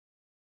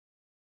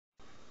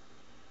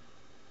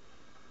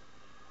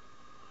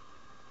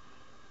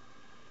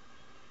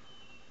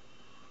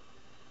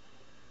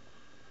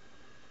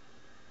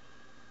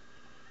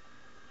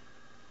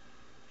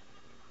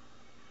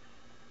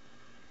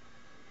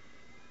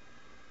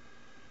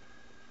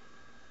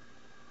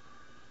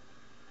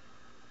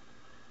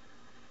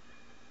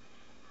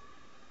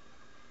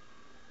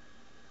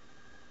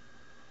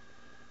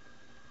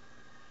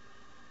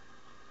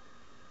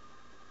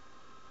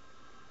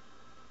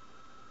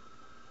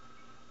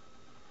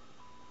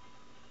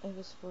It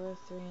was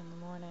 4:03 in the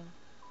morning,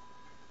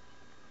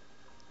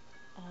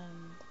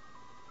 and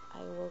I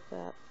woke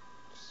up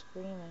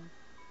screaming.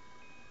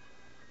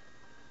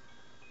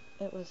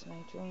 It was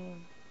my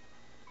dream.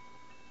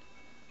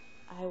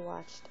 I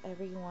watched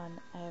everyone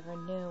I ever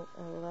knew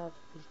or loved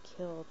be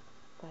killed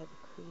by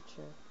the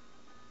creature.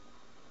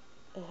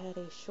 It had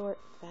a short,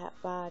 fat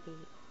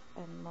body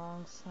and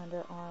long,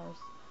 slender arms,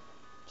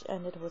 which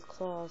ended with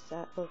claws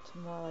that looked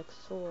more like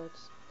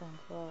swords than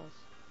claws.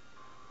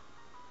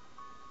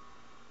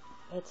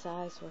 Its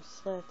eyes were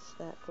slits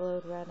that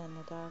glowed red in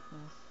the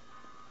darkness,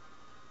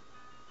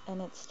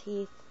 and its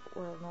teeth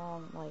were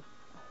long like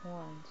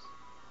horns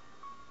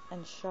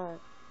and sharp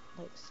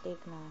like steak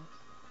knives.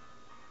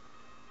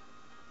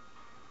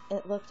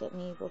 It looked at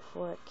me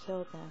before it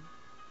killed them,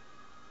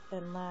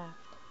 and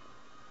laughed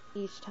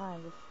each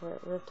time before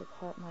it ripped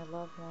apart my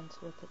loved ones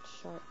with its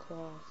sharp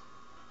claws.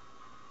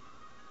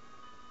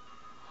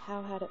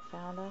 How had it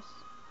found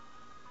us?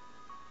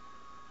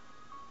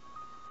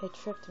 It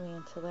tricked me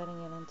into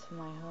letting it into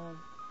my home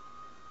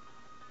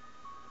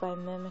by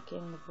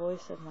mimicking the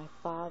voice of my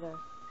father.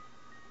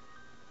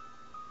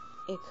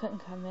 It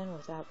couldn't come in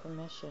without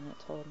permission,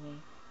 it told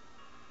me,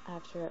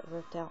 after it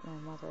ripped out my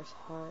mother's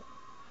heart.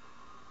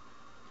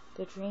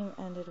 The dream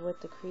ended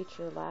with the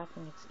creature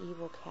laughing its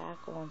evil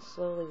cackle and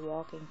slowly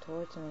walking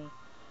towards me,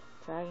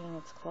 dragging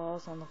its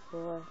claws on the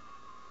floor.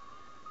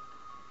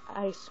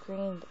 I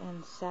screamed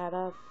and sat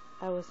up.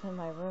 I was in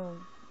my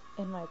room,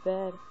 in my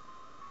bed,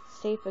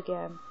 safe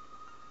again.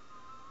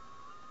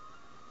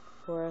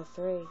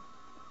 4:03.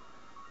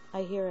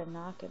 I hear a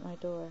knock at my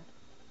door.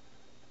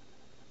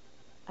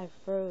 I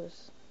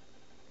froze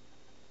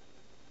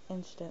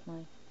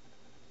instantly.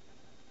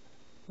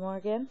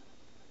 Morgan?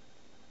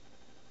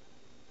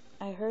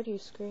 I heard you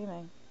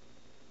screaming.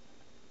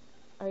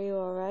 Are you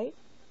all right?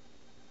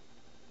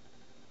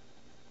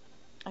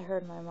 I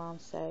heard my mom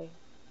say,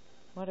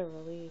 "What a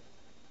relief.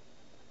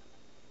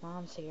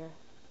 Mom's here."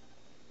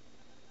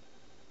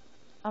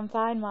 "I'm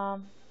fine,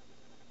 Mom.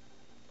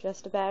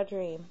 Just a bad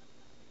dream,"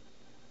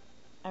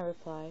 I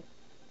replied,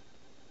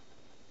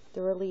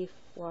 the relief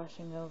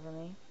washing over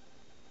me.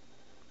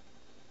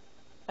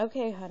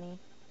 "Okay, honey.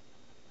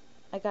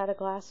 I got a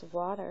glass of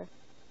water.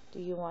 Do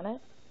you want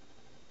it?"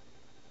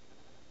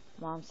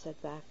 Mom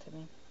said back to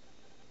me.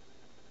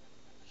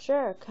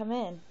 "Sure, come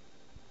in,"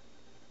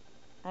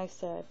 I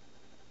said,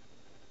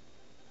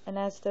 and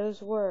as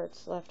those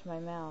words left my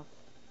mouth,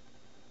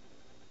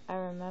 I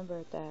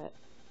remembered that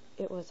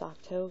it was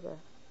October,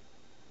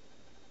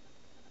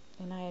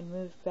 and I had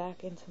moved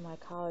back into my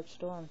college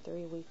dorm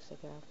 3 weeks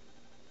ago.